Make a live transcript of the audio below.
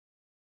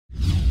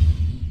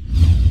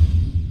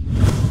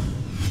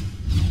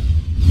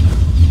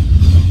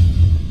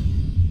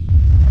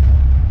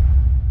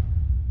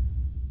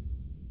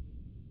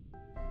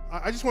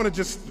I just want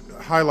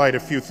to highlight a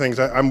few things.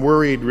 I'm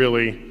worried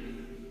really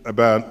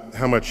about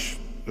how much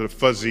the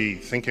fuzzy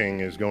thinking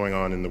is going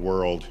on in the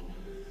world.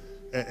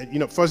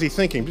 Fuzzy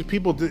thinking,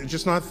 people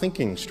just not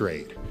thinking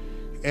straight.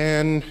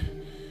 And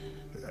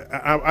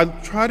I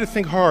try to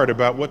think hard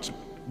about what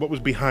was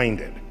behind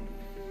it.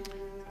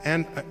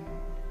 And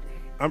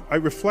I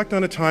reflect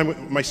on a time with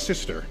my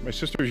sister. My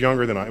sister is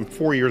younger than I am,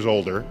 4 years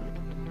older.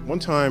 One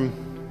time,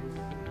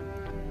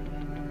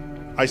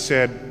 I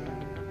said,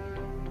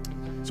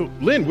 "So,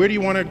 Lynn, where do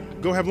you want to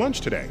go have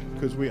lunch today?"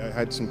 Because I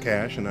had some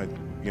cash and And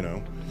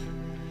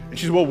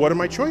she said, "Well, what are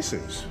my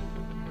choices?"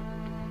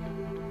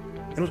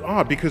 And it was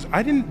odd because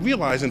I didn't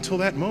realize until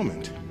that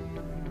moment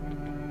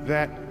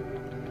that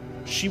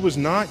she was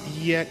not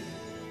yet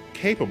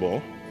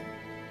capable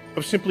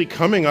of simply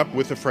coming up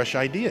with a fresh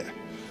idea.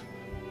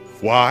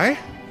 Why?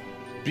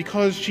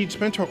 Because she'd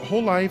spent her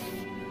whole life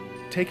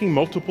taking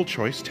multiple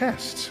choice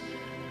tests.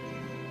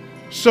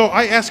 So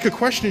I ask a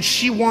question,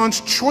 she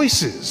wants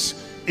choices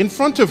in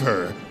front of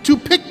her to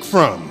pick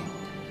from.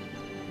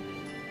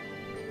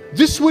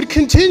 This would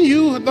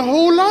continue the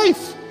whole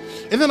life.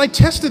 And then I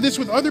tested this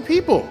with other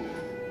people.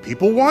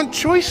 People want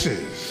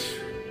choices.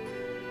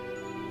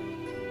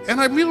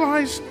 And I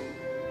realized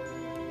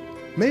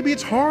maybe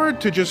it's hard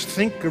to just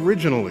think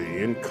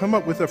originally and come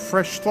up with a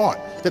fresh thought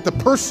that the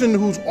person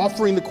who's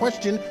offering the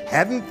question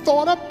hadn't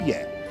thought up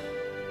yet.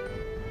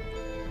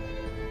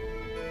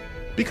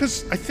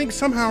 Because I think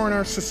somehow in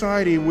our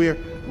society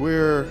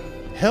we're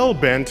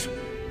hell-bent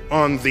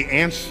on the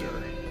answer.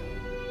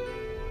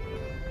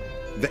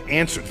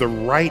 The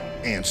right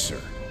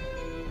answer.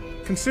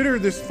 Consider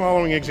this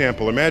following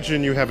example.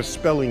 Imagine you have a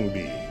spelling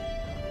bee.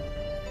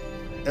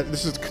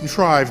 This is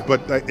contrived,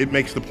 but it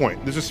makes the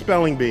point. There's a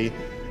spelling bee,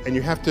 and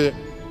you have to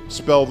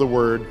spell the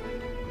word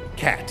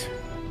cat.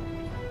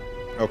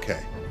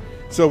 Okay.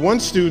 So one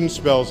student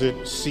spells it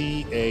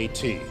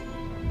C-A-T.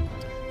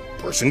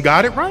 Person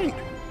got it right.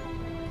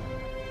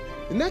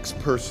 The next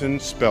person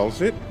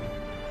spells it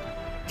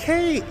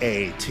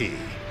K-A-T.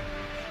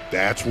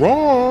 That's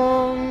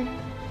wrong.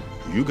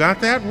 You got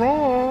that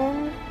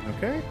wrong.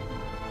 Okay.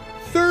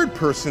 Third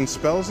person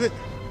spells it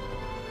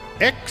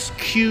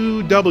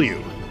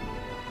X-Q-W.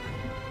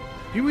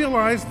 You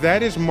realize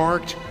that is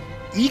marked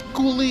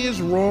equally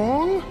as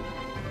wrong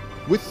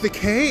with the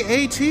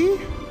K-A-T?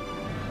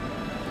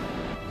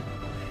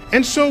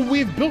 And so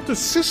we've built a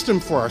system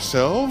for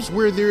ourselves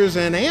where there's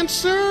an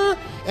answer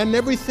and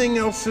everything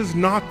else is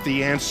not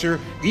the answer,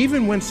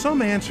 even when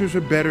some answers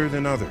are better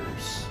than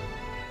others.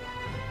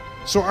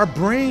 So our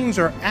brains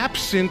are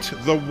absent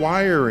the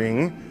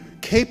wiring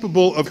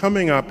capable of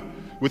coming up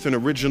with an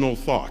original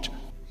thought.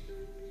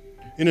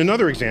 In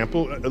another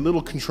example, a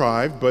little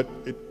contrived, but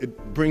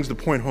it brings the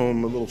point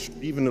home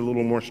even a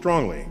little more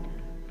strongly.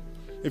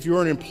 If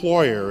you're an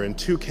employer and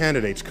two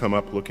candidates come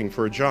up looking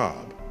for a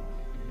job,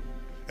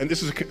 and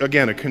this is,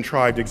 again, a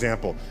contrived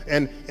example,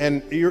 and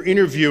you're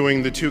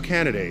interviewing the two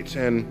candidates,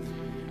 and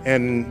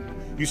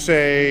you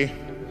say,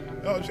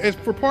 as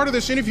for part of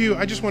this interview,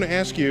 I just want to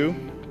ask you,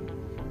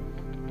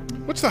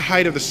 what's the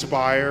height of the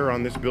spire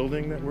on this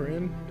building that we're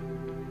in?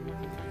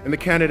 And the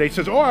candidate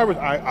says, "Oh,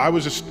 I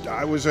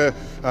was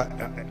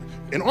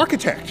an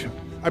architect.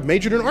 I've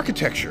majored in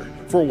architecture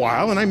for a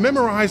while, and I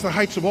memorized the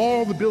heights of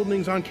all the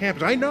buildings on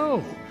campus. I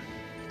know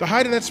the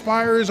height of that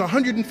spire is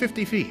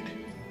 150 feet.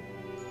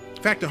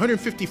 In fact,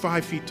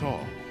 155 feet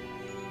tall."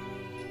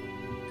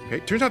 Okay,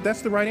 turns out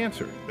that's the right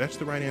answer. That's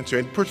the right answer.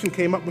 And the person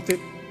came up with it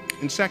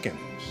in seconds.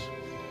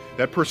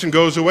 That person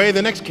goes away.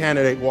 The next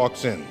candidate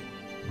walks in.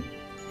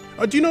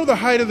 "Do you know the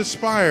height of the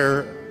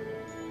spire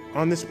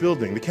on this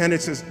building?" The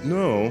candidate says,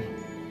 "No,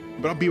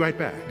 but I'll be right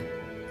back."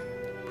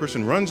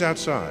 Person runs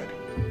outside,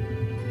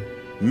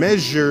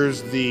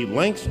 measures the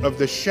length of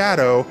the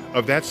shadow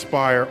of that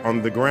spire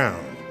on the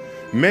ground,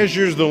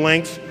 measures the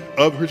length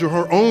of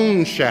her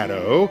own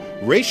shadow,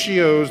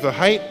 ratios the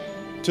height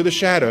to the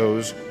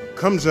shadows,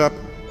 comes up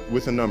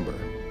with a number.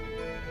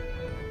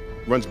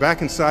 Runs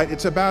back inside,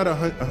 it's about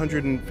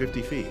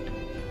 150 feet.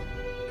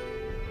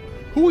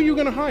 Who are you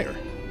going to hire?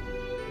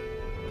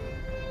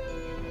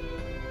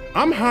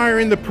 I'm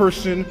hiring the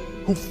person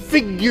who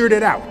figured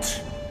it out,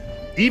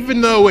 even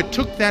though it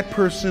took that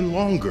person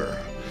longer,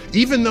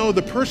 even though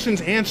the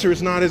person's answer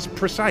is not as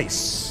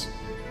precise.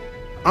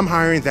 I'm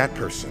hiring that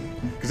person,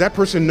 because that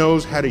person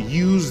knows how to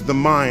use the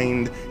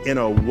mind in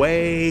a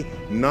way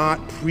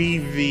not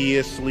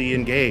previously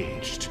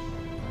engaged.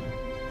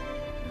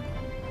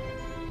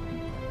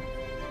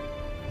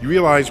 You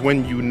realize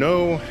when you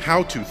know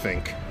how to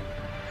think,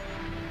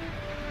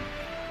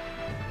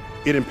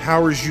 it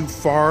empowers you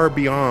far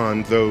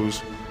beyond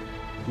those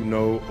who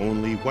know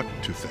only what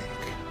to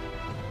think.